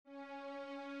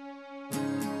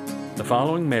The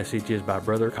following message is by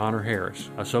Brother Connor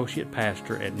Harris, Associate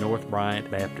Pastor at North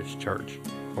Bryant Baptist Church.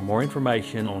 For more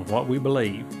information on what we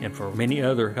believe and for many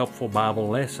other helpful Bible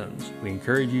lessons, we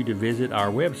encourage you to visit our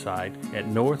website at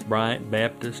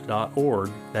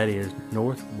northbryantbaptist.org. That is,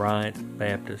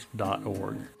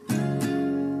 northbryantbaptist.org.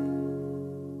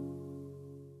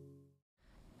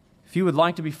 If you would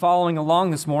like to be following along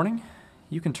this morning,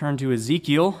 you can turn to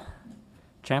Ezekiel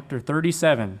chapter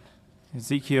 37.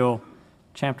 Ezekiel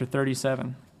chapter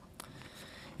 37.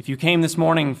 If you came this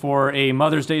morning for a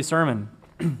Mother's Day sermon,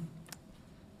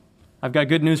 I've got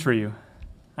good news for you.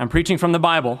 I'm preaching from the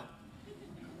Bible,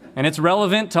 and it's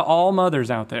relevant to all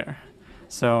mothers out there.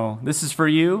 So this is for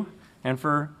you and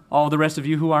for all the rest of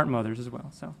you who aren't mothers as well.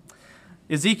 So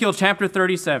Ezekiel chapter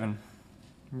 37.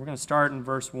 We're going to start in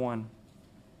verse 1.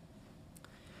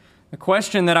 The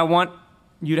question that I want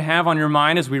you to have on your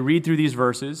mind as we read through these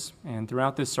verses and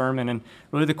throughout this sermon, and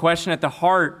really the question at the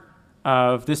heart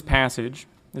of this passage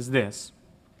is this: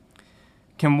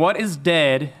 can what is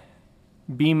dead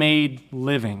be made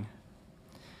living?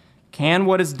 Can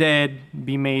what is dead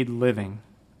be made living?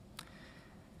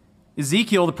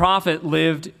 Ezekiel the prophet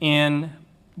lived in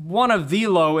one of the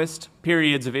lowest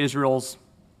periods of Israel's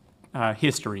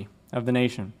history of the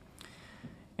nation.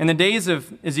 In the days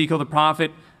of Ezekiel the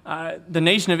prophet, the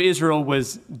nation of Israel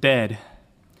was dead.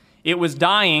 It was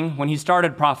dying when he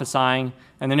started prophesying,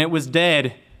 and then it was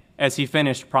dead as he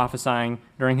finished prophesying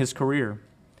during his career.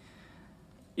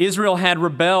 Israel had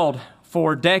rebelled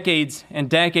for decades and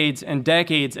decades and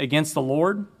decades against the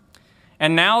Lord,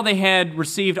 and now they had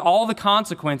received all the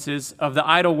consequences of the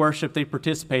idol worship they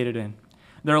participated in.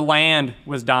 Their land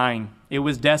was dying. It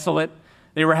was desolate.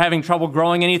 They were having trouble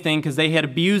growing anything because they had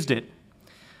abused it.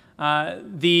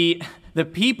 The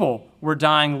people were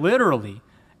dying literally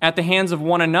at the hands of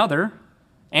one another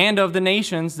and of the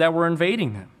nations that were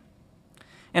invading them.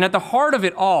 And at the heart of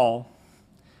it all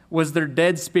was their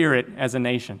dead spirit as a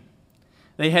nation.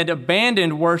 They had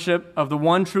abandoned worship of the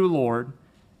one true Lord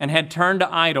and had turned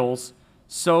to idols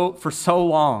for so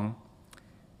long.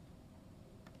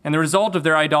 And the result of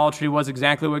their idolatry was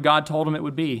exactly what God told them it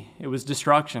would be. It was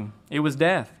destruction. It was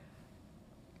death.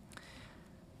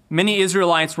 Many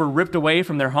Israelites were ripped away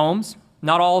from their homes.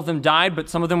 Not all of them died, but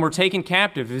some of them were taken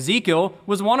captive. Ezekiel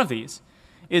was one of these.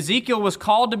 Ezekiel was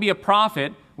called to be a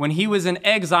prophet when he was in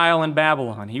exile in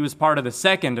Babylon. He was part of the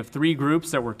second of three groups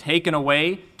that were taken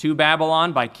away to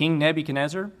Babylon by King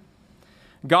Nebuchadnezzar.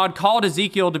 God called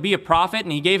Ezekiel to be a prophet,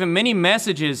 and he gave him many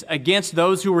messages against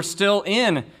those who were still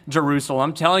in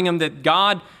Jerusalem, telling them that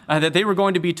that they were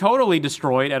going to be totally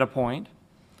destroyed at a point.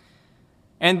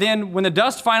 And then when the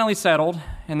dust finally settled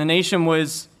and the nation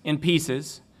was in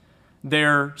pieces,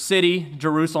 their city,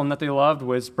 Jerusalem, that they loved,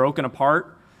 was broken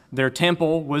apart. Their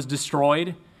temple was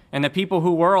destroyed. And the people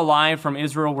who were alive from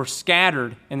Israel were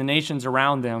scattered in the nations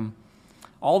around them.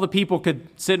 All the people could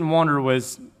sit and wonder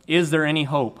was, is there any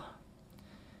hope?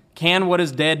 Can what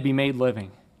is dead be made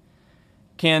living?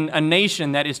 Can a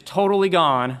nation that is totally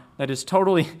gone, that is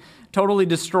totally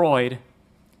destroyed,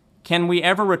 can we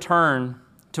ever return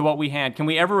to what we had? Can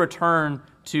we ever return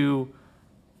to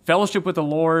fellowship with the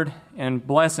Lord and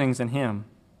blessings in Him?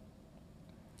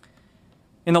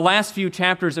 In the last few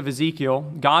chapters of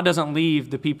Ezekiel, God doesn't leave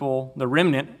the people, the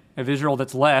remnant of Israel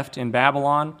that's left in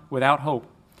Babylon, without hope.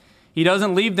 He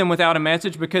doesn't leave them without a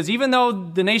message, because even though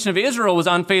the nation of Israel was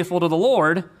unfaithful to the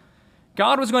Lord,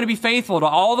 God was going to be faithful to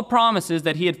all the promises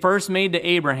that He had first made to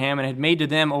Abraham and had made to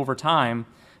them over time.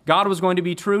 God was going to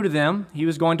be true to them. He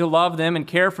was going to love them and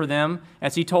care for them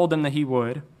as He told them that He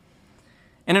would.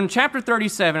 And in chapter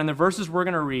 37, in the verses we're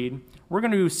going to read, we're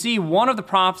going to see one of the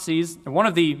prophecies, one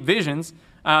of the visions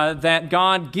that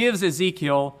God gives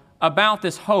Ezekiel about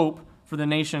this hope for the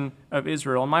nation of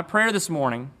Israel. And my prayer this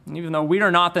morning, and even though we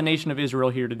are not the nation of Israel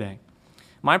here today,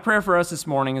 my prayer for us this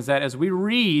morning is that as we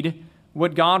read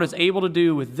what God is able to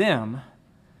do with them,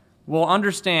 we'll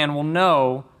understand, we'll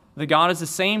know that God is the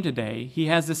same today. He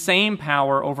has the same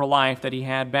power over life that He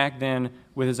had back then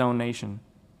with His own nation.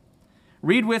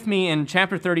 Read with me in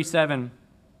chapter 37.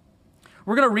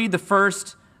 We're going to read the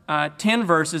first 10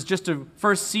 verses just to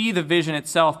first see the vision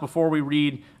itself before we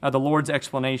read the Lord's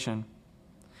explanation.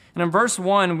 And in verse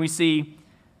 1, we see,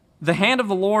 "The hand of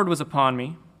the Lord was upon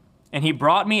me, and He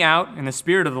brought me out in the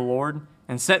spirit of the Lord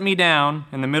and set me down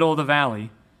in the middle of the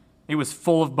valley. It was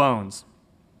full of bones.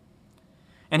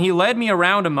 And He led me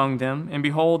around among them, and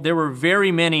behold, there were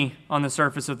very many on the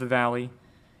surface of the valley,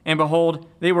 and behold,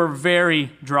 they were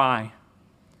very dry.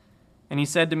 And He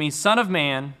said to me, Son of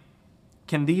man,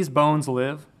 can these bones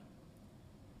live?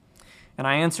 And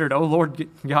I answered, O Lord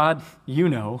God, you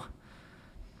know.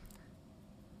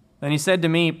 Then he said to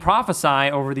me, prophesy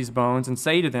over these bones and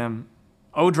say to them,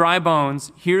 O dry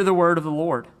bones, hear the word of the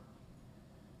Lord.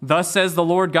 Thus says the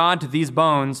Lord God to these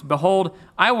bones, behold,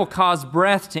 I will cause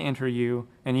breath to enter you,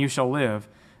 and you shall live.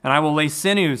 And I will lay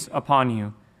sinews upon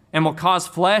you, and will cause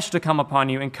flesh to come upon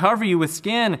you, and cover you with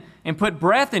skin, and put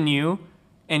breath in you,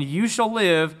 and you shall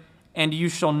live, and you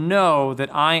shall know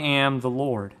that I am the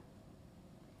Lord.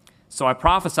 So I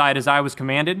prophesied as I was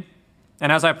commanded,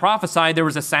 and as I prophesied there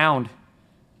was a sound,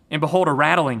 and behold, a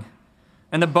rattling.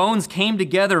 And the bones came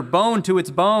together, bone to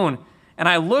its bone. And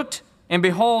I looked, and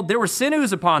behold, there were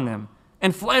sinews upon them,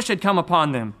 and flesh had come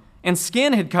upon them, and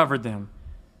skin had covered them,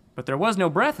 but there was no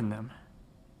breath in them.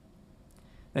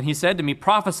 Then he said to me,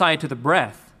 prophesy to the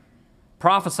breath.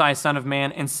 Prophesy, Son of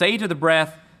man, and say to the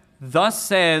breath, thus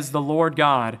says the Lord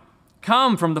God,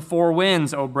 come from the four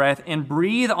winds, O breath, and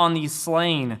breathe on these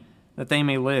slain, that they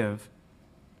may live.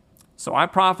 So I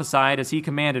prophesied as he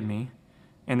commanded me,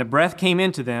 and the breath came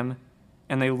into them,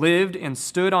 and they lived and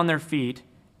stood on their feet,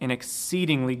 an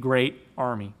exceedingly great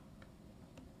army.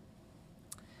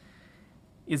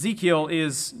 Ezekiel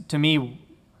is, to me,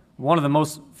 one of the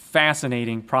most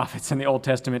fascinating prophets in the Old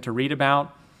Testament to read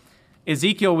about.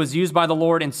 Ezekiel was used by the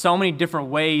Lord in so many different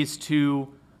ways to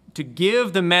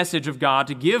give the message of God,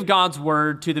 to give God's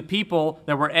word to the people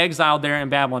that were exiled there in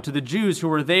Babylon, to the Jews who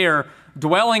were there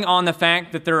dwelling on the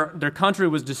fact that their country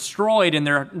was destroyed and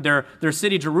their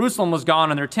city Jerusalem was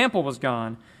gone and their temple was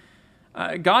gone.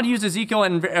 God used Ezekiel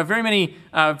in very many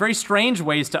very strange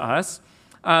ways to us.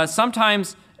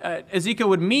 Sometimes Ezekiel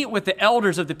would meet with the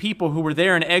elders of the people who were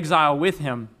there in exile with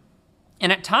him.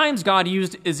 And at times God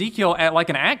used Ezekiel like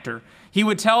an actor. He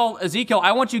would tell Ezekiel,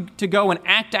 I want you to go and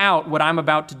act out what I'm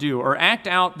about to do, or act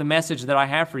out the message that I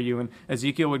have for you. And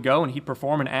Ezekiel would go and he'd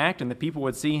perform an act, and the people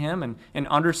would see him and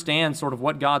understand sort of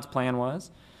what God's plan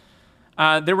was.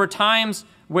 There were times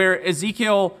where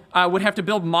Ezekiel would have to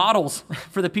build models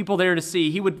for the people there to see.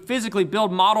 He would physically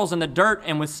build models in the dirt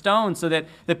and with stones so that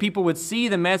the people would see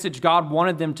the message God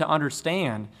wanted them to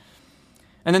understand.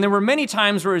 And then there were many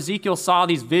times where Ezekiel saw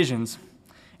these visions,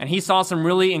 and he saw some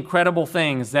really incredible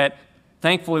things that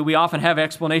thankfully we often have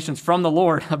explanations from the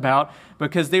Lord about,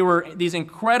 because they were these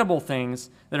incredible things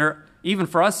that are, even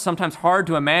for us, sometimes hard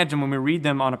to imagine when we read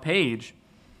them on a page.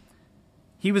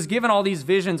 He was given all these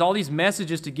visions, all these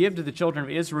messages to give to the children of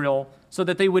Israel so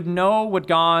that they would know what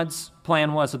God's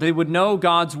plan was, so they would know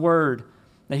God's word,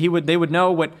 that they would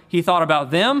know what he thought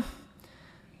about them,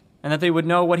 and that they would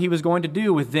know what he was going to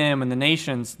do with them and the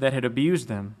nations that had abused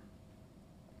them.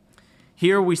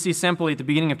 Here we see simply at the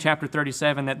beginning of chapter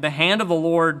 37 that the hand of the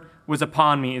Lord was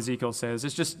upon me, Ezekiel says.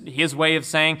 It's just his way of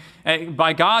saying,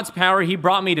 by God's power, he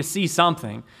brought me to see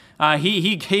something.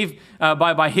 He gave,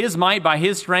 by his might, by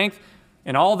his strength,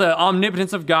 and all the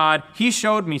omnipotence of God, he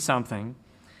showed me something.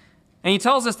 And he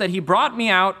tells us that he brought me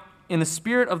out in the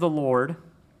spirit of the Lord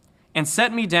and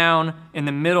set me down in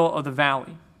the middle of the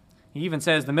valley. He even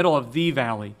says the middle of the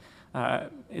valley.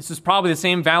 This is probably the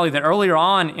same valley that earlier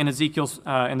on in Ezekiel's,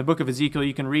 in the book of Ezekiel,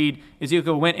 you can read,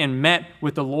 Ezekiel went and met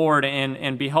with the Lord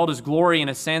and beheld his glory in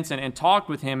a sense and talked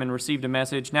with him and received a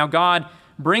message. Now God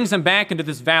brings him back into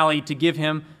this valley to give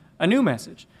him a new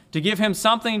message, to give him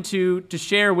something to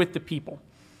share with the people.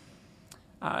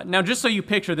 Now, just so you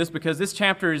picture this, because this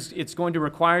chapter it's going to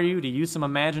require you to use some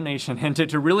imagination and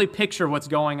to really picture what's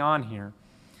going on here.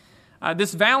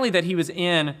 This valley that he was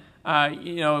in,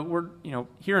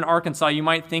 here in Arkansas, you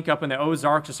might think up in the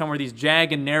Ozarks or somewhere these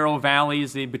jagged and narrow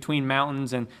valleys between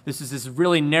mountains, and this is this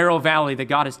really narrow valley that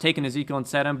God has taken Ezekiel and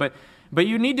set him. But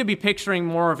you need to be picturing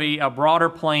more of a broader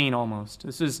plain almost.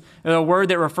 This is a word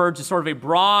that referred to sort of a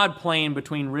broad plain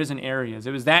between risen areas.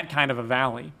 It was that kind of a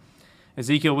valley.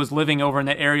 Ezekiel was living over in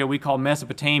that area we call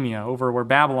Mesopotamia, over where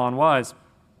Babylon was.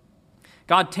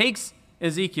 God takes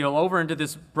Ezekiel over into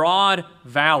this broad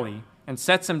valley and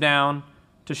sets him down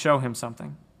to show him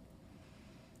something.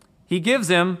 He gives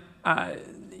him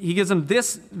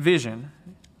this vision.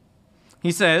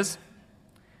 He says,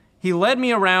 he set me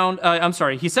down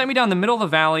in the middle of the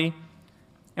valley,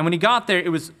 and when he got there,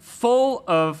 it was full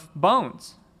of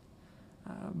bones.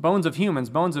 Bones of humans,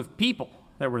 bones of people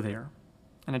that were there.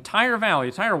 An entire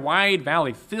wide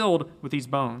valley filled with these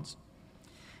bones.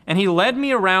 And he led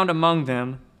me around among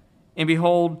them, and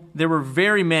behold, there were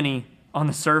very many on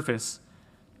the surface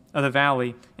of the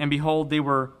valley, and behold, they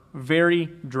were very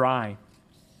dry.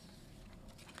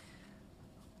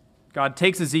 God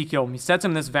takes Ezekiel, he sets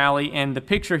him in this valley, and the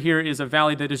picture here is a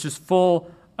valley that is just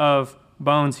full of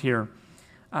bones here.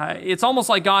 It's almost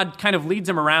like God kind of leads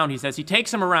him around. He says, he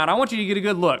takes him around. I want you to get a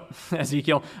good look,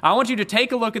 Ezekiel. I want you to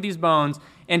take a look at these bones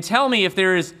and tell me if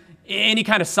there is any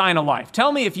kind of sign of life.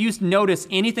 Tell me if you notice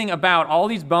anything about all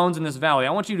these bones in this valley.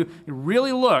 I want you to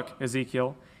really look,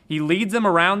 Ezekiel. He leads them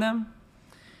around them.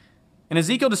 And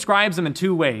Ezekiel describes them in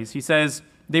two ways. He says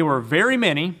they were very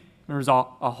many. There's a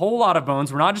whole lot of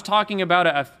bones. We're not just talking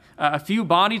about a few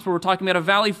bodies, but we're talking about a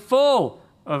valley full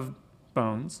of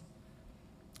bones.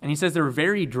 And he says they were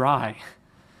very dry.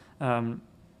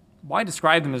 Why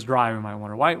describe them as dry, we might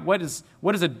wonder. What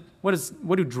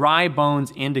do dry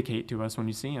bones indicate to us when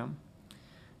you see them?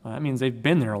 Well, that means they've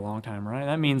been there a long time, right?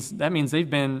 That means they've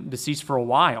been deceased for a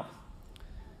while.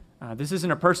 This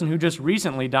isn't a person who just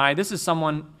recently died. This is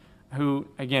someone who,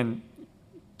 again,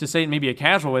 to say it maybe a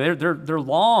casual way, they're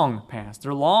long past.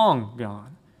 They're long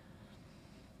gone.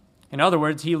 In other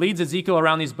words, he leads Ezekiel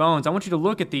around these bones. I want you to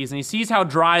look at these, and he sees how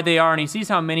dry they are, and he sees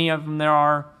how many of them there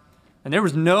are. And there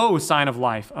was no sign of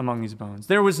life among these bones.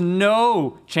 There was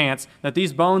no chance that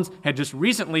these bones had just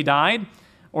recently died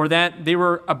or that they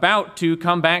were about to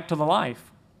come back to the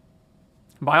life.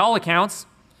 By all accounts,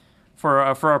 for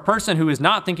a person who is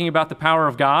not thinking about the power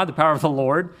of God, the power of the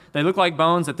Lord, they look like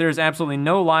bones that there is absolutely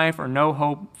no life or no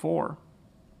hope for.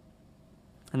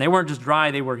 And they weren't just dry,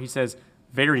 they were, he says,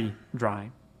 very dry.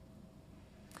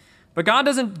 But God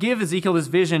doesn't give Ezekiel this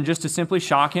vision just to simply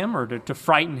shock him or to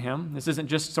frighten him. This isn't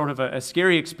just sort of a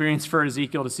scary experience for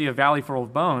Ezekiel to see a valley full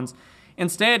of bones.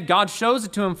 Instead, God shows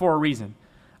it to him for a reason.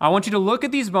 I want you to look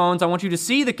at these bones. I want you to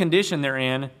see the condition they're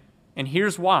in. And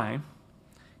here's why.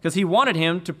 Because he wanted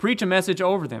him to preach a message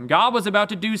over them. God was about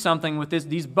to do something with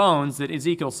these bones that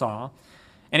Ezekiel saw.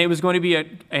 And it was going to be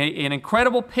an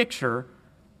incredible picture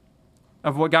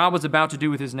of what God was about to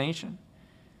do with his nation.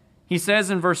 He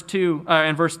says in verse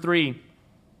 3,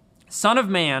 "Son of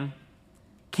man,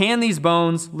 can these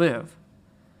bones live?"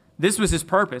 This was his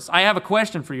purpose. I have a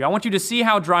question for you. I want you to see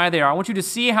how dry they are. I want you to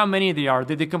see how many they are,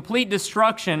 the complete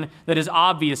destruction that is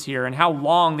obvious here and how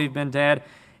long they've been dead.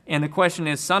 And the question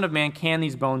is, Son of man, can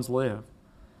these bones live?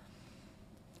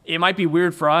 It might be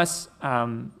weird for us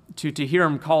to hear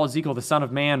him call Ezekiel the Son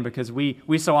of Man because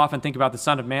we so often think about the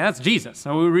Son of Man. That's Jesus.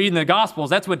 So we read in the Gospels,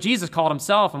 that's what Jesus called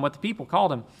himself and what the people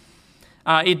called him.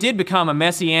 It did become a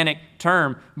messianic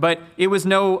term, but it was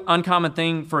no uncommon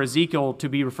thing for Ezekiel to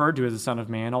be referred to as the Son of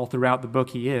Man. All throughout the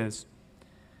book he is.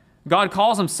 God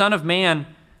calls him Son of Man, and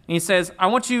he says, I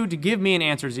want you to give me an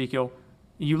answer, Ezekiel.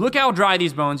 You look how dry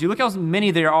these bones, you look how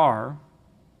many there are.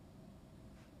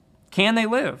 Can they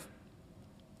live?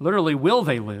 Literally, will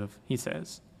they live, he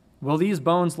says. Will these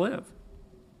bones live?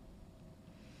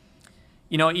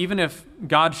 You know, even if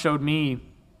God showed me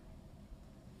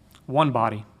one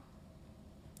body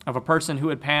of a person who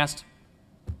had passed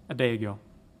a day ago,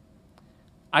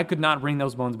 I could not bring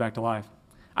those bones back to life.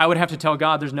 I would have to tell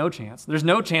God there's no chance. There's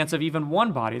no chance of even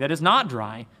one body that is not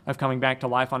dry of coming back to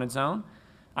life on its own.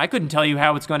 I couldn't tell you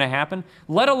how it's going to happen,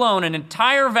 let alone an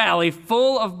entire valley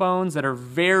full of bones that are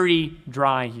very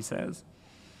dry, he says.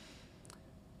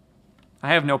 I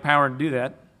have no power to do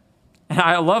that. And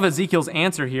I love Ezekiel's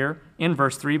answer here in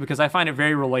verse 3 because I find it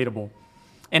very relatable.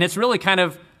 And it's really kind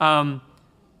of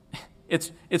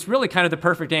it's really kind of the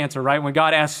perfect answer, right? When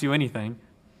God asks you anything.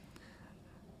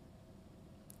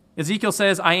 Ezekiel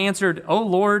says, I answered, "Oh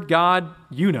Lord God,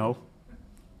 you know."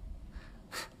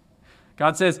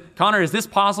 God says, "Connor, is this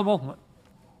possible?"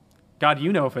 God,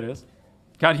 you know if it is.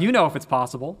 God, you know if it's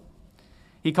possible.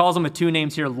 He calls him with two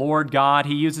names here, Lord God.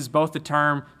 He uses both the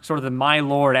term, sort of the my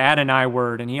Lord, Adonai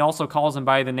word, and he also calls him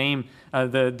by the name,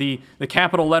 the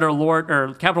capital letter Lord,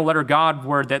 or capital letter God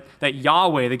word, that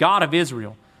Yahweh, the God of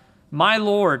Israel. My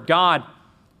Lord, God,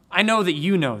 I know that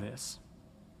you know this.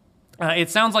 It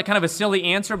sounds like kind of a silly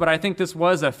answer, but I think this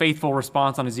was a faithful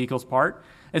response on Ezekiel's part.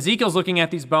 Ezekiel's looking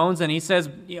at these bones, and he says,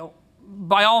 you know,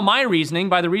 by all my reasoning,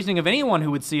 by the reasoning of anyone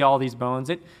who would see all these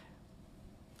bones,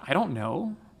 I don't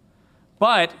know.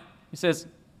 But, he says,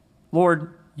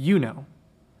 Lord, you know.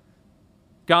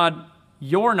 God,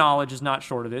 your knowledge is not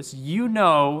short of this. You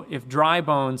know if dry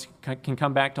bones can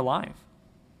come back to life.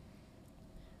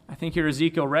 I think here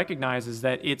Ezekiel recognizes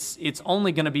that it's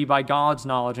only going to be by God's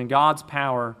knowledge and God's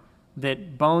power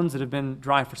that bones that have been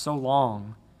dry for so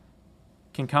long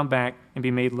can come back and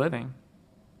be made living.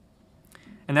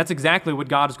 And that's exactly what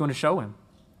God is going to show him.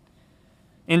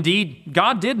 Indeed,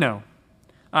 God did know.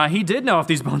 He did know if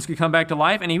these bones could come back to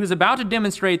life, and he was about to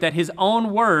demonstrate that his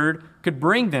own word could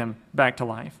bring them back to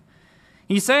life.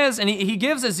 He says, and he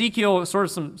gives Ezekiel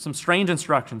sort of some strange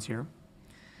instructions here.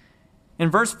 In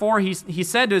verse 4, he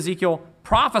said to Ezekiel,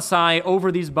 prophesy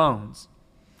over these bones.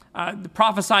 The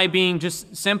prophesy being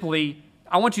just simply,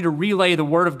 I want you to relay the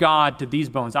word of God to these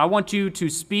bones. I want you to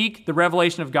speak the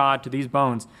revelation of God to these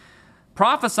bones.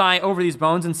 Prophesy over these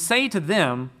bones and say to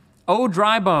them, O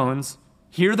dry bones,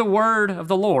 Hear the word of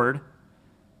the Lord.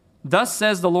 Thus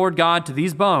says the Lord God to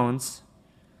these bones,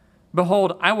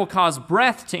 behold, I will cause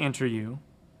breath to enter you,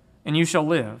 and you shall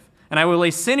live. And I will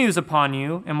lay sinews upon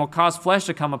you, and will cause flesh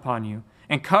to come upon you,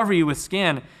 and cover you with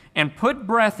skin, and put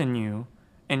breath in you,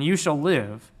 and you shall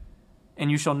live,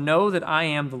 and you shall know that I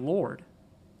am the Lord.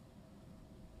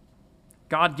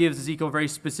 God gives Ezekiel very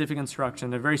specific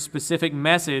instruction, a very specific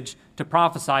message to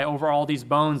prophesy over all these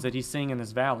bones that he's seeing in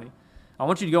this valley. I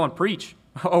want you to go and preach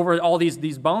over all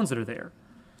these bones that are there.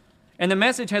 And the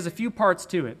message has a few parts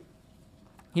to it.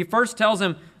 He first tells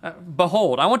him,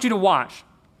 behold, I want you to watch.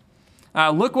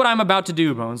 Look what I'm about to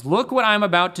do, bones. Look what I'm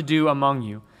about to do among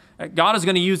you. God is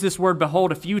going to use this word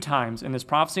behold a few times in this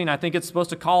prophecy, and I think it's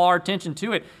supposed to call our attention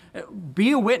to it.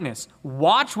 Be a witness.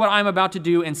 Watch what I'm about to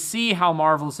do and see how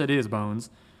marvelous it is,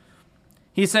 bones.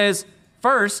 He says,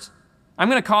 first, I'm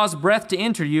going to cause breath to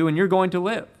enter you, and you're going to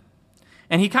live.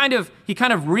 And he kind of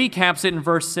recaps it in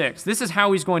verse 6. This is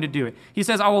how he's going to do it. He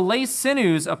says, I will lay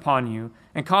sinews upon you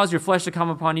and cause your flesh to come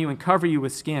upon you and cover you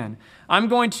with skin. I'm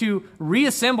going to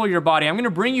reassemble your body. I'm going to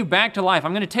bring you back to life.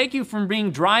 I'm going to take you from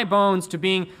being dry bones to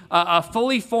being a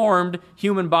fully formed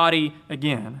human body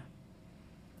again.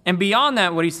 And beyond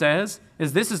that, what he says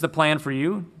is, this is the plan for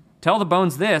you. Tell the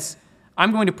bones this,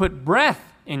 I'm going to put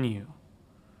breath in you,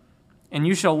 and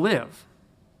you shall live.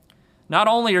 Not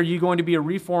only are you going to be a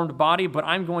reformed body, but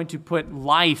I'm going to put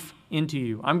life into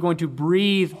you. I'm going to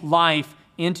breathe life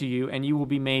into you, and you will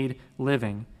be made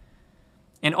living.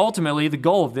 And ultimately, the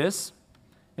goal of this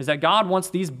is that God wants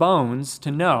these bones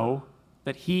to know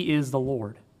that he is the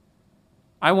Lord.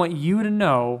 I want you to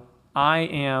know I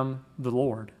am the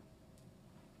Lord.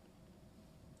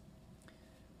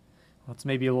 Well, it's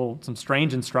maybe some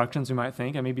strange instructions, you might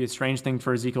think. It may be a strange thing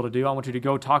for Ezekiel to do. I want you to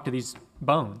go talk to these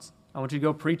bones. I want you to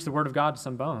go preach the word of God to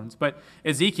some bones. But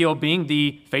Ezekiel, being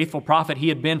the faithful prophet he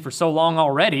had been for so long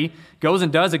already, goes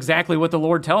and does exactly what the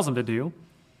Lord tells him to do.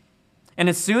 And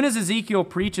as soon as Ezekiel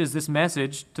preaches this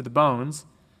message to the bones,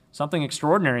 something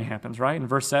extraordinary happens, right? In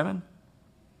verse 7.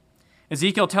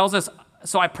 Ezekiel tells us,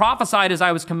 so I prophesied as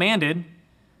I was commanded,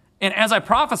 and as I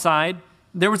prophesied,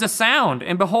 there was a sound,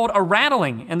 and behold, a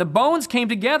rattling, and the bones came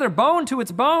together, bone to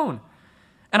its bone.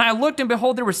 And I looked, and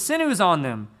behold, there were sinews on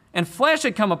them, and flesh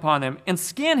had come upon them, and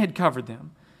skin had covered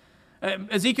them.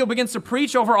 Ezekiel begins to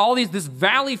preach over all this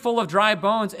valley full of dry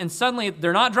bones, and suddenly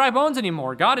they're not dry bones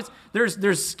anymore.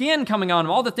 There's skin coming on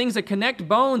them. All the things that connect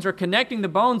bones are connecting the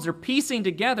bones. They're piecing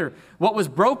together. What was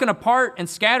broken apart and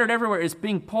scattered everywhere is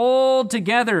being pulled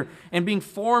together and being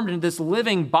formed into this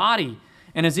living body.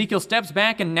 And Ezekiel steps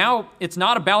back, and now it's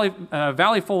not a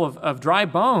valley full of dry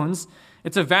bones.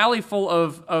 It's a valley full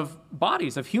of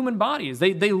bodies, of human bodies.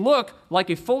 They look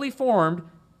like a fully formed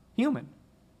human,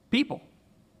 people.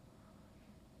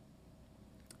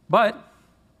 But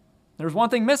there was one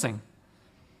thing missing.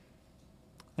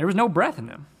 There was no breath in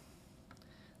them.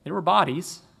 They were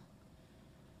bodies.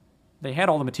 They had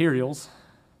all the materials,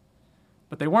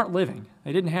 but they weren't living.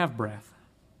 They didn't have breath.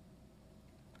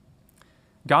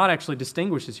 God actually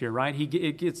distinguishes here, right?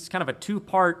 It's kind of a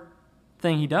two-part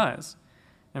thing he does.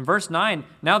 In verse 9,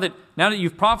 now that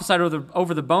you've prophesied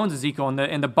over the bones, Ezekiel,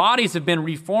 and the bodies have been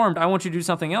reformed, I want you to do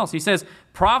something else. He says,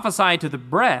 prophesy to the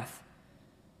breath.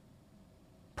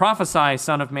 Prophesy,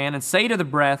 son of man, and say to the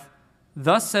breath,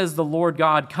 thus says the Lord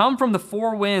God, come from the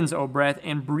four winds, O breath,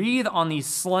 and breathe on these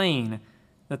slain,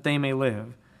 that they may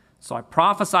live. So I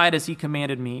prophesied as he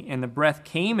commanded me, and the breath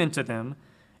came into them,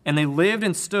 and they lived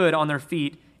and stood on their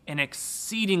feet, an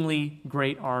exceedingly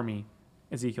great army,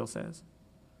 Ezekiel says.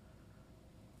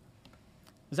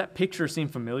 Does that picture seem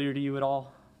familiar to you at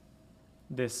all?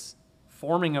 This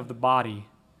forming of the body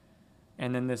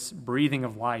and then this breathing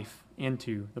of life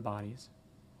into the bodies.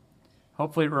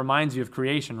 Hopefully it reminds you of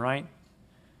creation, right?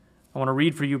 I want to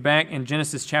read for you back in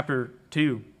Genesis chapter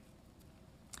 2,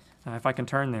 if I can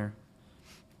turn there.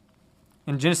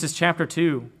 In Genesis chapter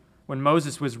 2, when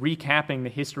Moses was recapping the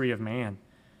history of man,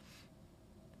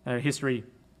 history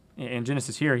in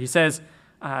Genesis here, he says,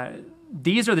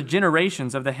 these are the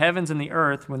generations of the heavens and the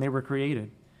earth when they were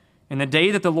created, in the day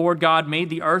that the Lord God made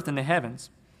the earth and the heavens,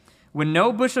 when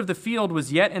no bush of the field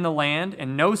was yet in the land,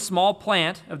 and no small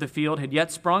plant of the field had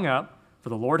yet sprung up, for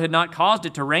the Lord had not caused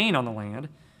it to rain on the land,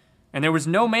 and there was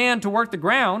no man to work the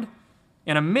ground,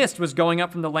 and a mist was going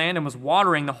up from the land and was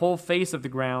watering the whole face of the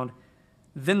ground.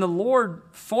 Then the Lord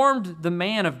formed the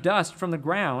man of dust from the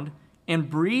ground and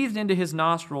breathed into his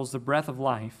nostrils the breath of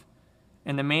life,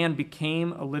 and the man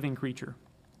became a living creature.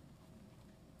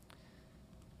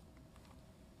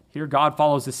 Here God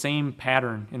follows the same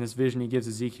pattern in this vision he gives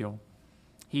Ezekiel.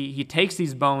 he takes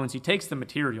these bones, he takes the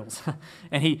materials,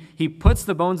 and he puts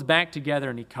the bones back together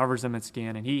and he covers them in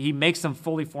skin, and he makes them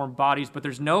fully formed bodies, but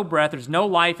there's no breath, there's no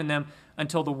life in them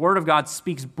until the Word of God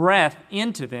speaks breath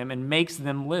into them and makes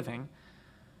them living.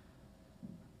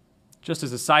 Just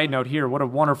as a side note here, what a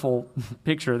wonderful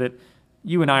picture that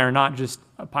you and I are not just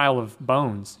a pile of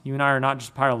bones. You and I are not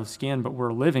just a pile of skin, but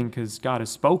we're living because God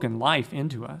has spoken life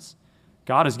into us.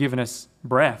 God has given us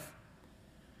breath.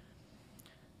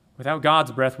 Without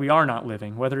God's breath, we are not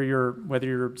living. Whether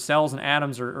you're cells and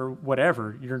atoms or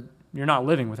whatever, you're not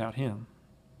living without Him.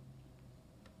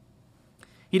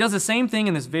 He does the same thing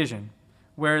in this vision,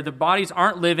 where the bodies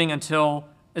aren't living until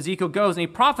Ezekiel goes and he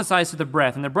prophesies to the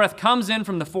breath, and the breath comes in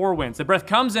from the four winds. The breath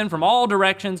comes in from all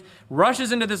directions,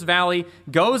 rushes into this valley,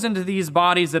 goes into these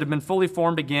bodies that have been fully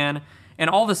formed again, and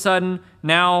all of a sudden,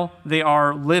 now they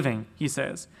are living, he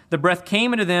says. The breath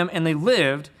came into them, and they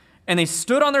lived, and they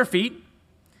stood on their feet.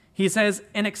 He says,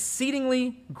 an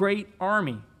exceedingly great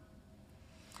army.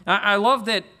 I love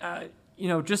that,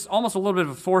 just almost a little bit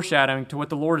of a foreshadowing to what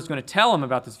the Lord is going to tell him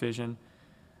about this vision.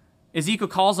 Ezekiel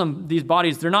calls them, these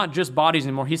bodies, they're not just bodies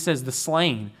anymore. He says the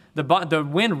slain. The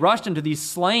wind rushed into these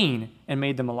slain and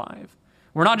made them alive.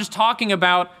 We're not just talking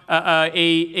about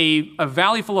a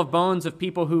valley full of bones of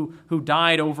people who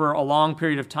died over a long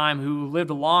period of time, who lived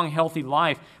a long, healthy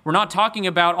life. We're not talking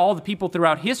about all the people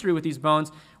throughout history with these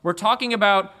bones. We're talking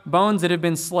about bones that have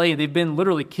been slain. They've been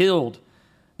literally killed.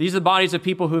 These are the bodies of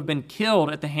people who have been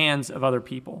killed at the hands of other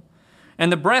people.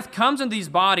 And the breath comes into these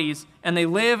bodies, and they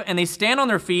live, and they stand on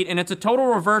their feet, and it's a total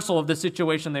reversal of the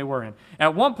situation they were in.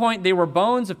 At one point, they were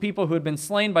bones of people who had been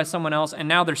slain by someone else, and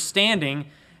now they're standing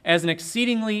as an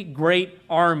exceedingly great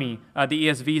army, the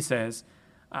ESV says.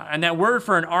 And that word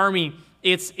for an army,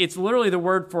 it's literally the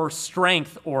word for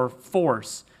strength or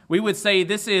force. We would say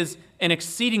this is an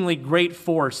exceedingly great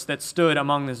force that stood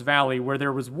among this valley where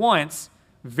there was once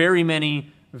very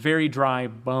many, very dry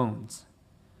bones.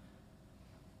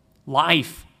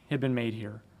 Life had been made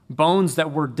here. Bones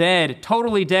that were dead,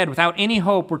 totally dead, without any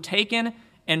hope, were taken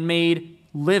and made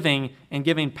living and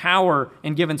given power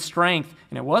and given strength.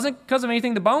 And it wasn't because of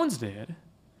anything the bones did.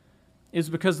 It was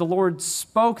because the Lord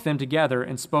spoke them together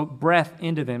and spoke breath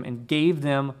into them and gave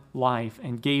them life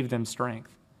and gave them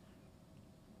strength.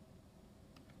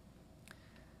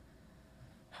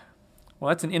 Well,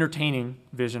 that's an entertaining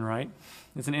vision, right?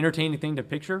 It's an entertaining thing to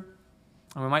picture.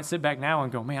 And we might sit back now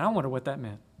and go, man, I wonder what that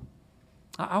meant.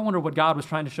 I wonder what God was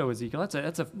trying to show Ezekiel.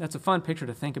 That's a fun picture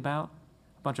to think about.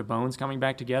 A bunch of bones coming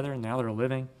back together, and now they're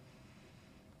living.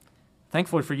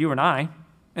 Thankfully for you and I,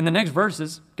 in the next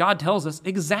verses, God tells us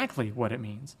exactly what it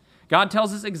means. God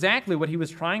tells us exactly what he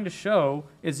was trying to show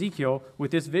Ezekiel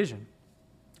with this vision.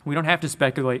 We don't have to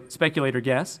speculate or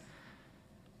guess.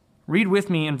 Read with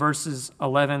me in verses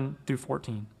 11 through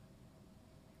 14.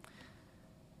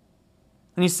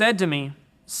 And he said to me,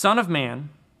 Son of man,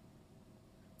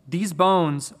 these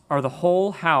bones are the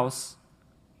whole house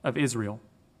of Israel.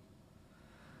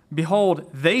 Behold,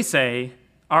 they say,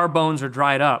 our bones are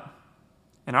dried up,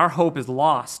 and our hope is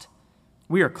lost.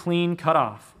 We are clean cut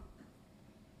off.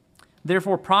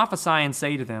 Therefore prophesy and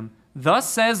say to them, Thus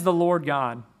says the Lord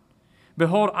God,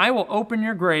 Behold, I will open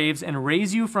your graves and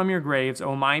raise you from your graves,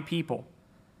 O my people,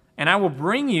 and I will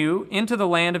bring you into the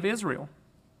land of Israel.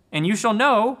 And you shall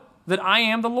know that I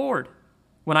am the Lord,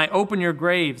 when I open your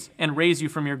graves and raise you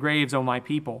from your graves, O my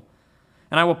people.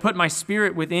 And I will put my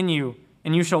spirit within you,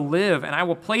 and you shall live, and I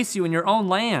will place you in your own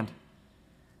land.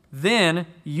 Then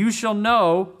you shall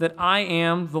know that I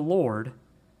am the Lord.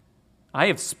 I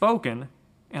have spoken,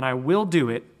 and I will do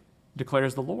it,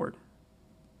 declares the Lord.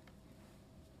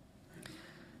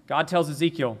 God tells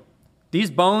Ezekiel,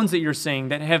 these bones that you're seeing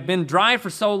that have been dry for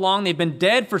so long, they've been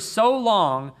dead for so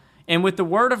long, and with the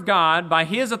word of God, by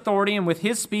his authority and with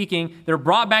his speaking, they're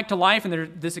brought back to life, and they're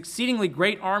this exceedingly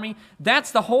great army.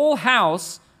 That's the whole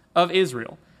house of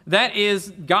Israel. That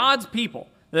is God's people,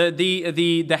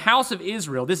 the house of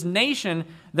Israel, this nation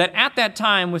that at that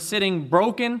time was sitting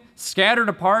broken, scattered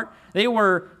apart. They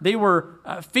were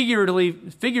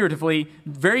figuratively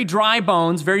very dry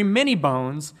bones, very many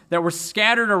bones that were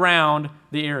scattered around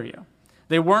the area.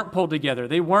 They weren't pulled together.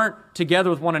 They weren't together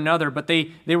with one another, but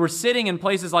they were sitting in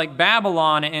places like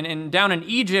Babylon and down in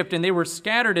Egypt, and they were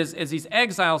scattered as these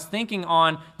exiles thinking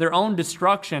on their own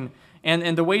destruction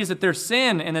and the ways that their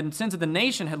sin and the sins of the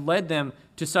nation had led them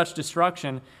to such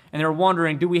destruction. And they were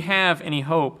wondering, do we have any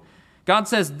hope? God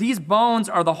says, these bones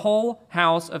are the whole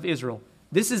house of Israel.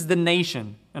 This is the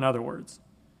nation, in other words.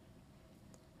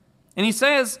 And he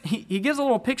says, he gives a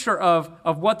little picture of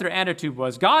what their attitude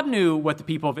was. God knew what the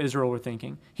people of Israel were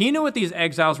thinking. He knew what these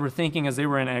exiles were thinking as they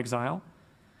were in exile.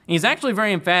 And he's actually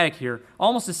very emphatic here,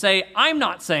 almost to say, I'm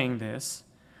not saying this,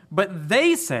 but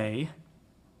they say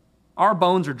our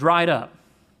bones are dried up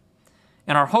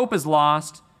and our hope is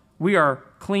lost. We are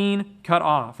clean cut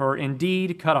off, or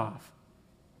indeed cut off.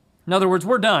 In other words,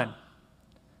 we're done.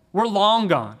 We're long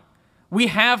gone. We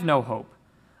have no hope.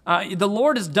 The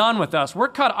Lord is done with us. We're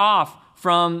cut off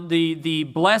from the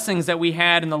blessings that we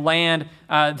had in the land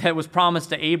that was promised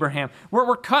to Abraham.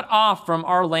 We're cut off from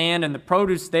our land and the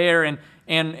produce there and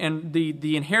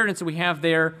the inheritance that we have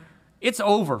there. It's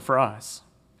over for us.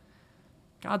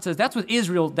 God says that's what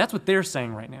Israel, that's what they're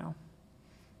saying right now.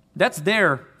 That's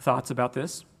their thoughts about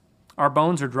this. Our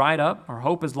bones are dried up, our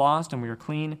hope is lost, and we are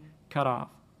clean cut off.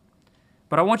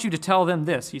 But I want you to tell them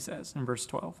this, he says in verse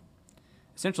 12.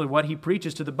 Essentially what he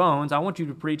preaches to the bones, I want you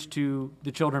to preach to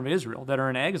the children of Israel that are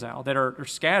in exile, that are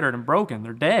scattered and broken,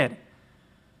 they're dead.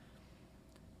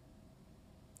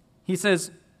 He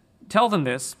says, tell them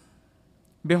this,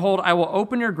 behold, I will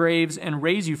open your graves and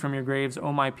raise you from your graves,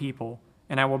 O my people,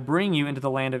 and I will bring you into the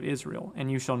land of Israel,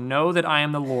 and you shall know that I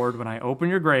am the Lord when I open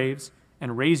your graves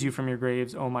and raise you from your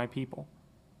graves, O my people.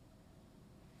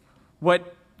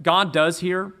 What God does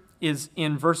here is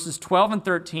in verses 12 and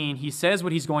 13, he says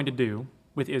what he's going to do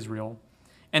with Israel.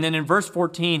 And then in verse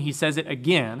 14, he says it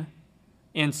again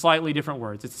in slightly different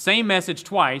words. It's the same message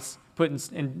twice, put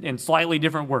in slightly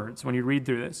different words when you read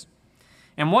through this.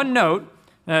 And one note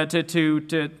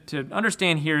to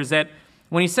understand here is that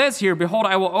when he says here, behold,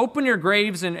 I will open your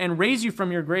graves and raise you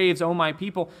from your graves, O my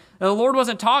people, the Lord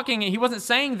wasn't talking, he wasn't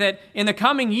saying that in the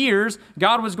coming years,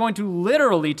 God was going to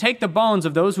literally take the bones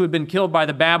of those who had been killed by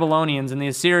the Babylonians and the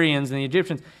Assyrians and the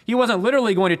Egyptians. He wasn't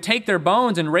literally going to take their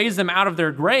bones and raise them out of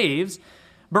their graves.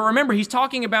 But remember, he's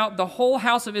talking about the whole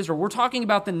house of Israel. We're talking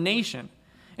about the nation.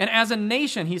 And as a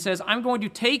nation, he says, I'm going to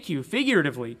take you,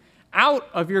 figuratively, out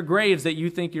of your graves that you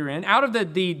think you're in, out of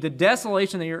the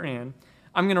desolation that you're in.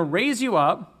 I'm going to raise you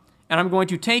up, and I'm going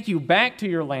to take you back to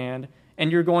your land,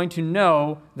 and you're going to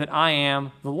know that I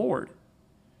am the Lord.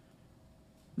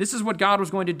 This is what God was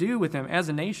going to do with them as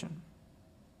a nation.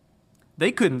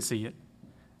 They couldn't see it.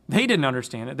 They didn't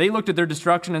understand it. They looked at their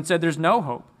destruction and said, there's no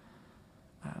hope.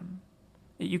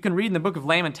 You can read in the book of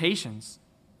Lamentations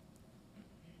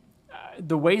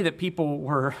the way that people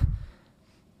were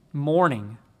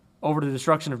mourning over the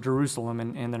destruction of Jerusalem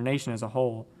and their nation as a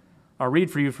whole. I'll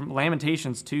read for you from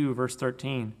Lamentations 2, verse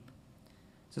 13.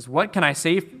 It says, what can I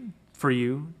say for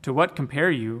you? To what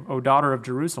compare you, O daughter of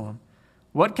Jerusalem?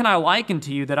 What can I liken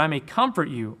to you that I may comfort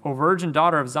you, O virgin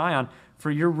daughter of Zion?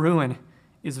 For your ruin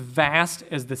is vast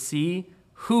as the sea.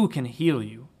 Who can heal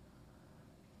you?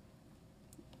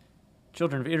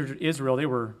 Children of Israel, they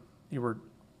were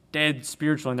dead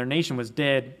spiritually, and their nation was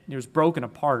dead. It was broken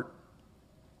apart.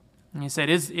 And he said,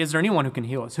 is there anyone who can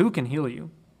heal us? Who can heal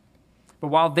you? But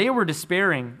while they were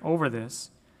despairing over this,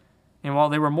 and while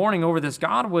they were mourning over this,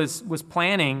 God was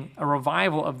planning a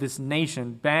revival of this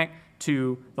nation back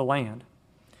to the land.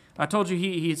 I told you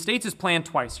he states his plan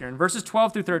twice here. In verses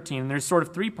 12 through 13, there's sort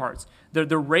of three parts.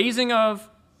 The raising of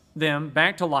them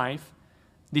back to life,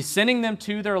 the sending them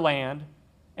to their land,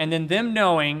 and then them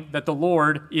knowing that the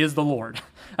Lord is the Lord.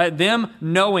 Them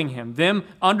knowing him, them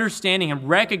understanding him,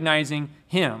 recognizing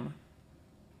him.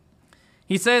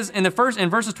 He says in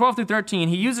verses 12 through 13,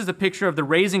 he uses a picture of the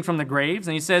raising from the graves,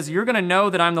 and he says, you're going to know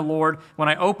that I'm the Lord when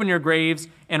I open your graves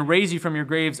and raise you from your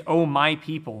graves, O my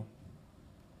people.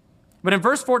 But in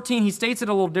verse 14, he states it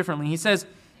a little differently. He says,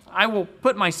 I will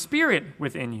put my spirit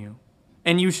within you,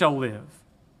 and you shall live.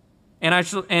 And I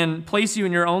shall place you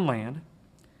in your own land,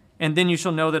 and then you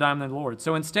shall know that I'm the Lord.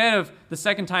 So instead of the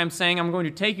second time saying, I'm going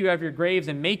to take you out of your graves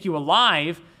and make you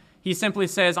alive, he simply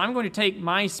says, I'm going to take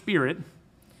my spirit,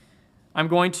 I'm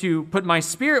going to put my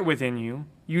spirit within you.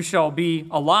 You shall be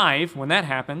alive when that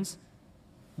happens.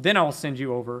 Then I'll send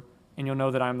you over, and you'll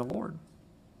know that I'm the Lord.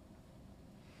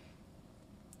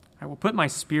 I will put my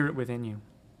spirit within you.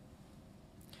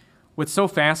 What's so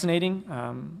fascinating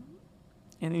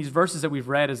in these verses that we've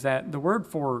read is that the word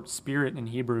for spirit in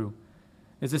Hebrew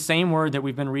is the same word that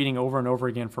we've been reading over and over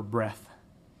again for breath.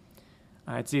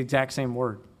 It's the exact same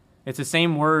word. It's the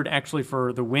same word actually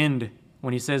for the wind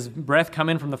when he says, breath come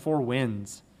in from the four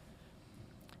winds.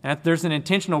 And there's an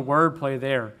intentional wordplay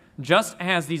there. Just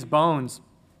as these bones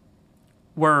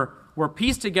were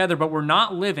pieced together but were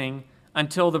not living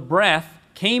until the breath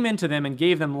came into them and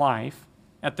gave them life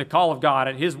at the call of God,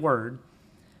 at his word,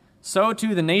 so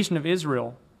too the nation of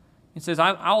Israel. It says,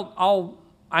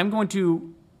 I'm going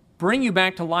to bring you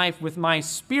back to life with my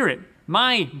spirit,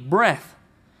 my breath.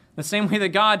 The same way that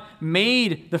God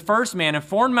made the first man and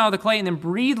formed him out of the clay and then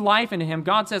breathed life into him,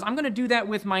 God says, I'm going to do that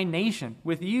with my nation,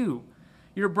 with you.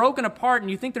 You're broken apart and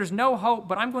you think there's no hope,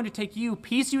 but I'm going to take you,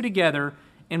 piece you together,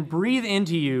 and breathe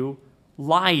into you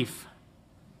life.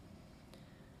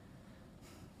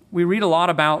 We read a lot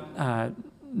about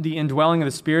the indwelling of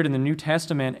the Spirit in the New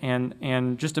Testament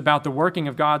and just about the working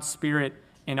of God's Spirit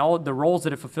and all the roles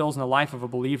that it fulfills in the life of a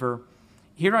believer.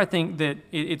 Here I think that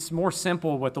it's more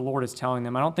simple what the Lord is telling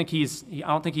them. I don't think he's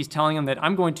telling them that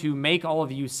I'm going to make all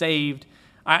of you saved.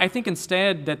 I think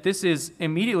instead that this is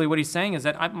immediately what he's saying is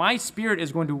that my Spirit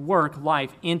is going to work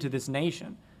life into this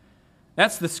nation.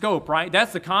 That's the scope, right?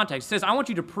 That's the context. It says, I want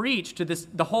you to preach to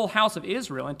the whole house of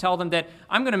Israel and tell them that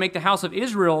I'm going to make the house of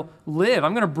Israel live.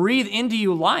 I'm going to breathe into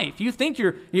you life. You think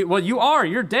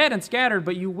you're dead and scattered,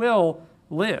 but you will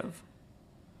live.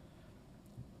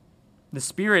 The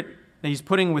Spirit that he's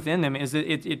putting within them is that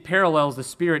it parallels the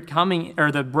Spirit coming,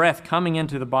 or the breath coming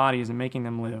into the bodies and making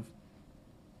them live.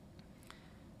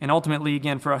 And ultimately,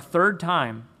 again, for a third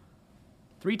time,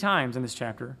 3 times in this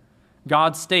chapter,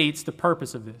 God states the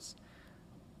purpose of this.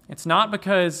 It's not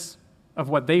because of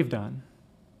what they've done.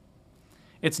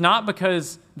 It's not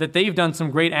because that they've done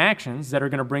some great actions that are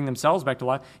going to bring themselves back to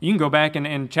life. You can go back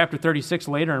in chapter 36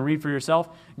 later and read for yourself.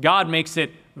 God makes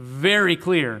it very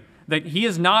clear that he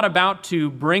is not about to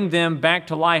bring them back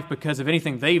to life because of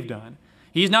anything they've done.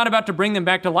 He's not about to bring them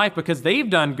back to life because they've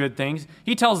done good things.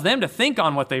 He tells them to think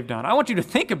on what they've done. I want you to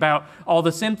think about all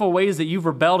the sinful ways that you've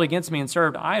rebelled against me and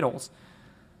served idols.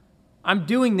 I'm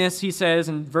doing this, he says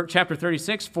in chapter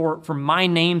 36, for my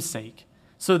name's sake,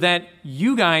 so that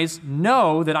you guys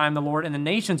know that I am the Lord and the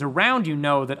nations around you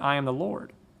know that I am the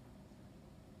Lord.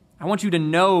 I want you to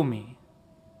know me.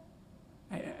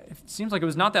 It seems like it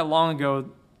was not that long ago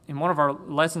in one of our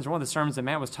lessons or one of the sermons that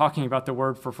Matt was talking about the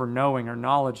word for knowing or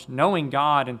knowledge, knowing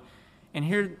God. And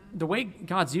here, the way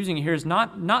God's using it here is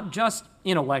not just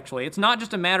intellectually. It's not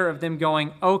just a matter of them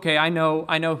going, okay, I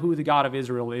know who the God of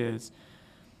Israel is.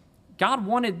 God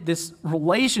wanted this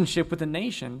relationship with the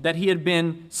nation that he had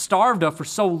been starved of for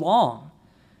so long.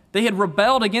 They had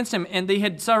rebelled against him, and they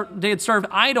had served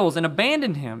idols and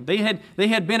abandoned him. They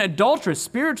had been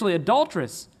spiritually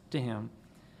adulterous to him.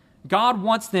 God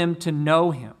wants them to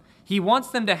know him. He wants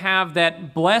them to have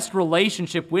that blessed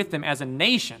relationship with him as a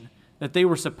nation that they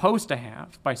were supposed to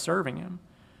have by serving him.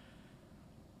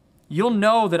 You'll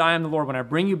know that I am the Lord when I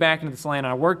bring you back into this land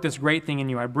and I work this great thing in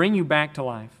you. I bring you back to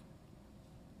life.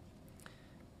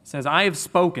 It says, I have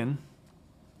spoken,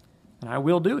 and I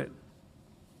will do it.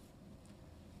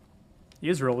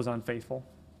 Israel was unfaithful.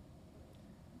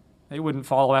 They wouldn't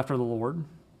follow after the Lord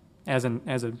as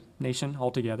a nation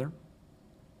altogether.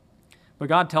 But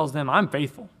God tells them, I'm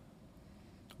faithful.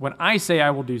 When I say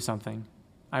I will do something,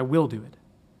 I will do it.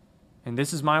 And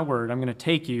this is my word. I'm going to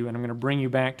take you, and I'm going to bring you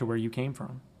back to where you came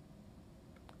from.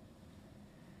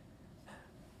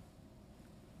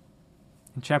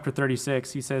 In chapter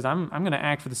 36, he says, I'm going to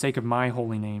act for the sake of my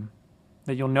holy name,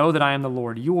 that you'll know that I am the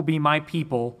Lord. You will be my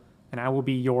people, and I will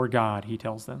be your God, he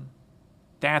tells them.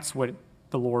 That's what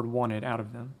the Lord wanted out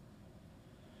of them.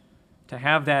 To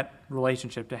have that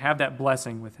relationship, to have that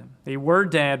blessing with him. They were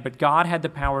dead, but God had the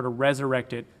power to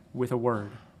resurrect it with a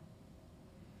word.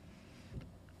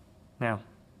 Now,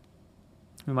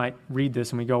 we might read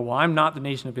this and we go, well, I'm not the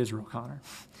nation of Israel, Connor.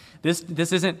 This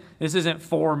isn't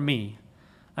for me.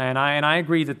 And I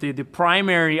agree that the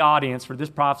primary audience for this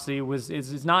prophecy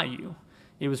is not you.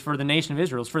 It was for the nation of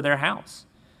Israel. It's for their house.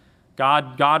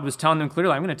 God was telling them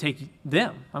clearly, I'm going to take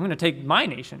them. I'm going to take my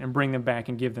nation and bring them back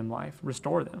and give them life,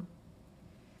 restore them.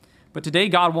 But today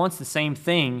God wants the same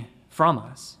thing from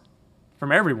us,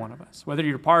 from every one of us, whether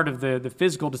you're part of the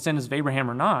physical descendants of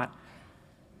Abraham or not.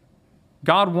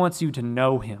 God wants you to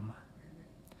know him.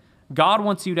 God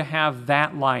wants you to have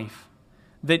that life.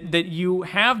 That you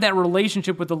have that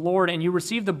relationship with the Lord and you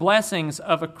receive the blessings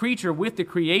of a creature with the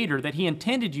Creator that he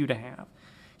intended you to have.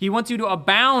 He wants you to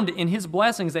abound in his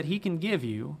blessings that he can give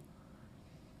you,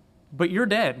 but you're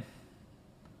dead.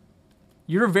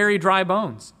 You're very dry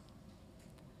bones.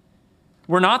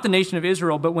 We're not the nation of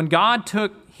Israel, but when God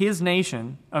took his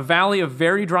nation, a valley of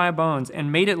very dry bones,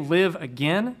 and made it live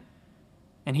again,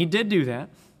 and he did do that,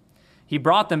 he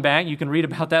brought them back. You can read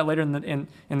about that later in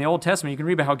the Old Testament. You can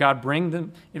read about how God brings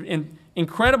them in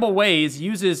incredible ways,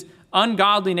 uses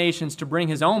ungodly nations to bring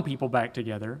his own people back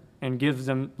together and gives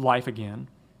them life again.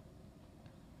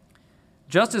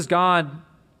 Just as God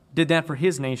did that for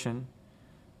his nation,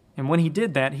 and when he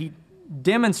did that, he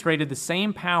demonstrated the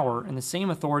same power and the same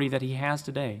authority that he has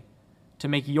today to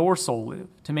make your soul live,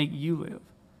 to make you live.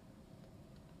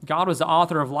 God was the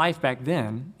author of life back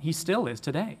then. He still is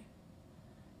today.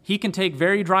 He can take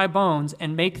very dry bones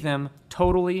and make them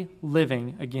totally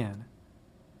living again.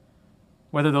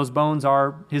 Whether those bones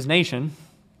are his nation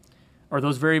or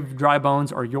those very dry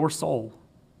bones are your soul.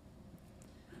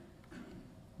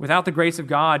 Without the grace of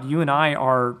God, you and I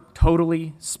are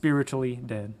totally spiritually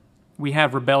dead. We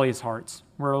have rebellious hearts.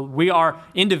 We are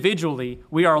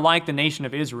like the nation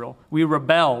of Israel. We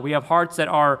rebel. We have hearts that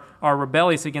are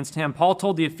rebellious against him. Paul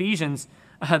told the Ephesians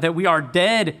that we are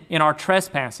dead in our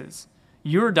trespasses.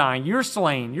 You're dying. You're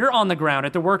slain. You're on the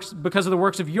ground because of the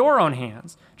works of your own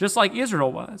hands, just like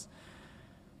Israel was.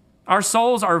 Our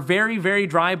souls are very, very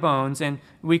dry bones, and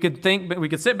we could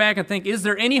sit back and think, is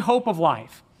there any hope of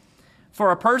life? For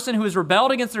a person who has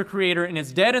rebelled against their Creator and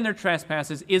is dead in their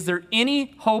trespasses, is there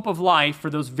any hope of life for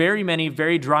those very many,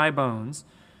 very dry bones?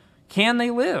 Can they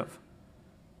live?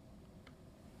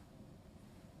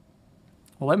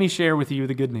 Well, let me share with you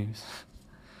the good news.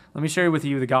 Let me share with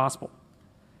you the gospel.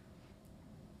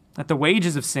 That the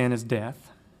wages of sin is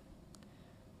death,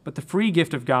 but the free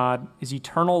gift of God is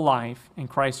eternal life in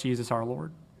Christ Jesus our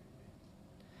Lord.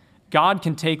 God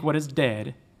can take what is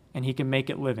dead and he can make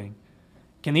it living.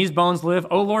 Can these bones live?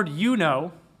 Oh, Lord, you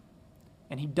know.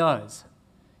 And he does.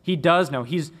 He does know.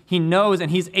 He knows,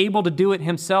 and he's able to do it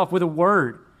himself with a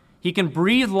word. He can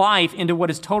breathe life into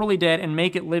what is totally dead and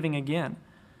make it living again.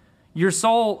 Your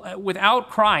soul,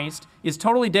 without Christ, is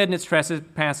totally dead in its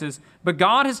trespasses, but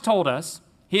God has told us,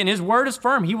 and his word is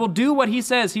firm, he will do what he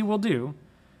says he will do.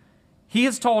 He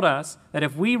has told us that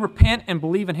if we repent and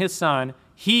believe in his Son,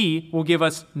 he will give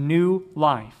us new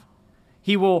life.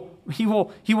 He will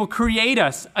create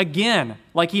us again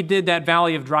like he did that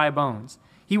valley of dry bones.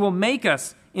 He will make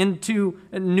us into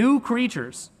new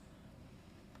creatures.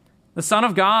 The Son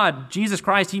of God, Jesus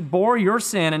Christ, he bore your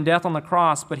sin and death on the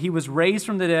cross, but he was raised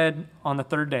from the dead on the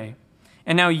third day.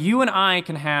 And now you and I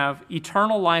can have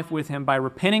eternal life with him by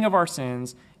repenting of our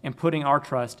sins and putting our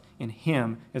trust in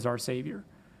him as our Savior.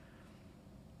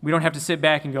 We don't have to sit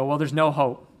back and go, well, there's no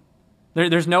hope.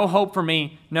 There's no hope for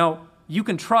me. No, you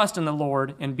can trust in the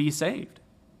Lord and be saved.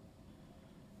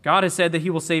 God has said that he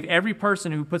will save every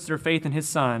person who puts their faith in his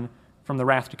Son from the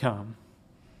wrath to come.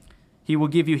 He will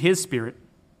give you his Spirit.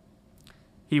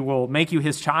 He will make you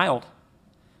his child.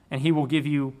 And he will give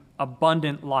you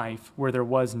abundant life where there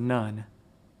was none.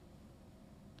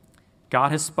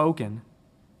 God has spoken,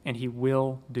 and he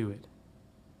will do it.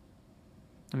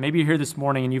 And maybe you're here this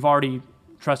morning and you've already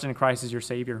trusted in Christ as your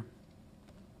Savior.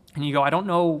 And you go, I don't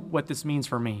know what this means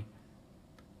for me.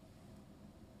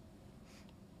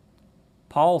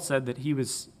 Paul said that he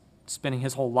was spending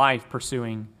his whole life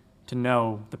pursuing to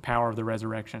know the power of the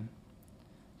resurrection,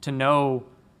 to know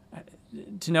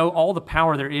all the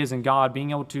power there is in God,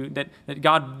 being able to, that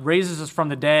God raises us from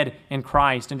the dead in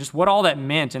Christ, and just what all that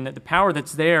meant, and that the power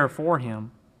that's there for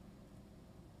him.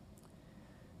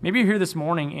 Maybe you're here this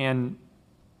morning and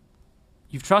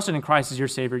you've trusted in Christ as your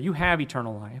Savior. You have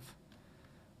eternal life.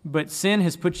 But sin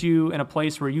has put you in a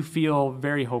place where you feel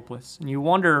very hopeless, and you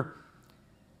wonder,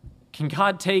 can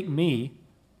God take me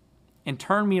and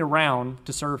turn me around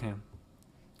to serve him?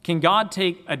 Can God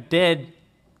take a dead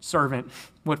servant,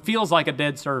 what feels like a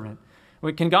dead servant?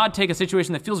 Can God take a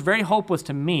situation that feels very hopeless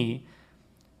to me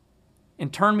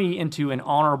and turn me into an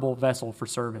honorable vessel for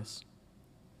service?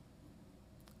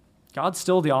 God's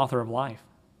still the author of life.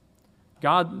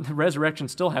 God, the resurrection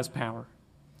still has power.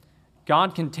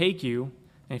 God can take you,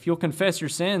 and if you'll confess your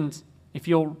sins, if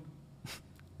you'll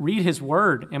read his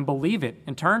word and believe it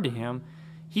and turn to him,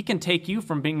 he can take you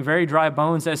from being very dry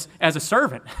bones as a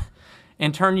servant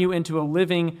and turn you into a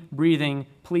living, breathing,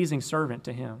 pleasing servant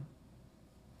to him.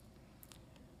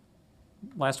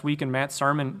 Last week in Matt's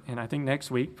sermon, and I think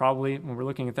next week, probably when we're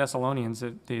looking at Thessalonians,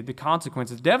 the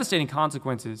consequences, devastating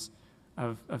consequences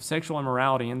of sexual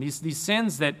immorality and these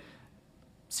sins that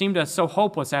seem to us so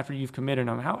hopeless after you've committed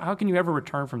them. How can you ever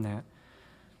return from that?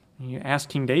 And you ask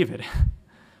King David.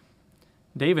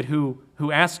 David, who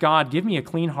asked God, give me a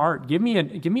clean heart, give me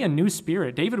a new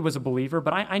spirit. David was a believer,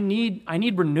 but I need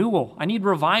renewal. I need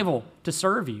revival to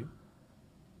serve you.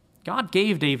 God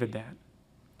gave David that.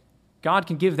 God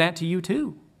can give that to you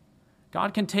too.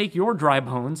 God can take your dry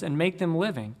bones and make them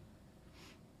living.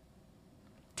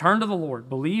 Turn to the Lord,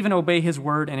 believe and obey his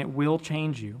word, and it will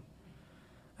change you.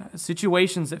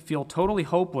 Situations that feel totally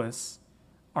hopeless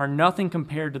are nothing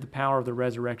compared to the power of the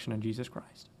resurrection of Jesus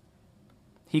Christ.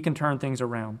 He can turn things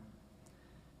around.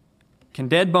 Can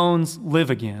dead bones live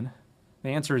again? The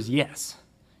answer is yes.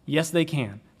 Yes, they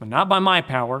can. But not by my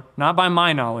power, not by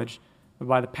my knowledge, but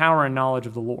by the power and knowledge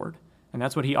of the Lord. And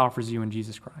that's what he offers you in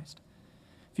Jesus Christ.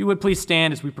 If you would please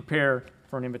stand as we prepare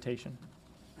for an invitation.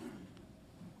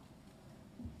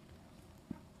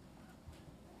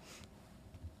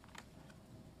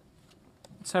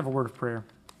 Let's have a word of prayer.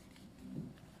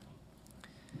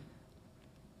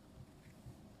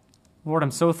 Lord,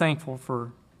 I'm so thankful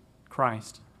for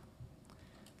Christ.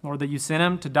 Lord, that you sent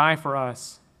him to die for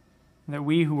us, that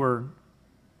we who are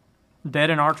dead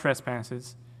in our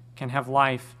trespasses can have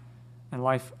life and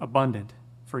life abundant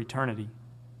for eternity.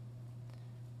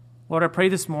 Lord, I pray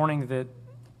this morning that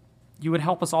you would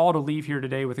help us all to leave here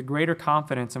today with a greater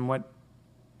confidence in what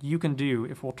you can do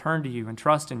if we'll turn to you and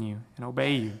trust in you and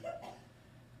obey you.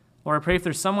 Lord, I pray if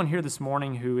there's someone here this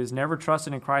morning who has never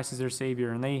trusted in Christ as their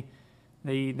Savior and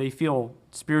they feel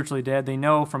spiritually dead, they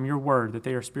know from your word that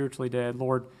they are spiritually dead,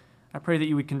 Lord, I pray that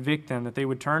you would convict them, that they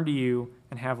would turn to you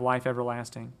and have life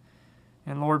everlasting.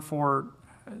 And Lord, for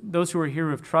those who are here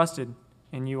who have trusted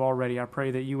in you already, I pray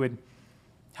that you would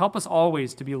help us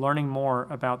always to be learning more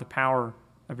about the power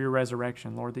of your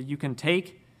resurrection, Lord, that you can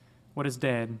take what is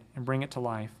dead and bring it to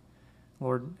life.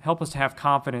 Lord, help us to have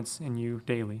confidence in you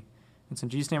daily. It's in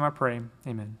Jesus' name I pray.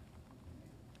 Amen.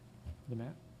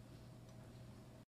 Matt.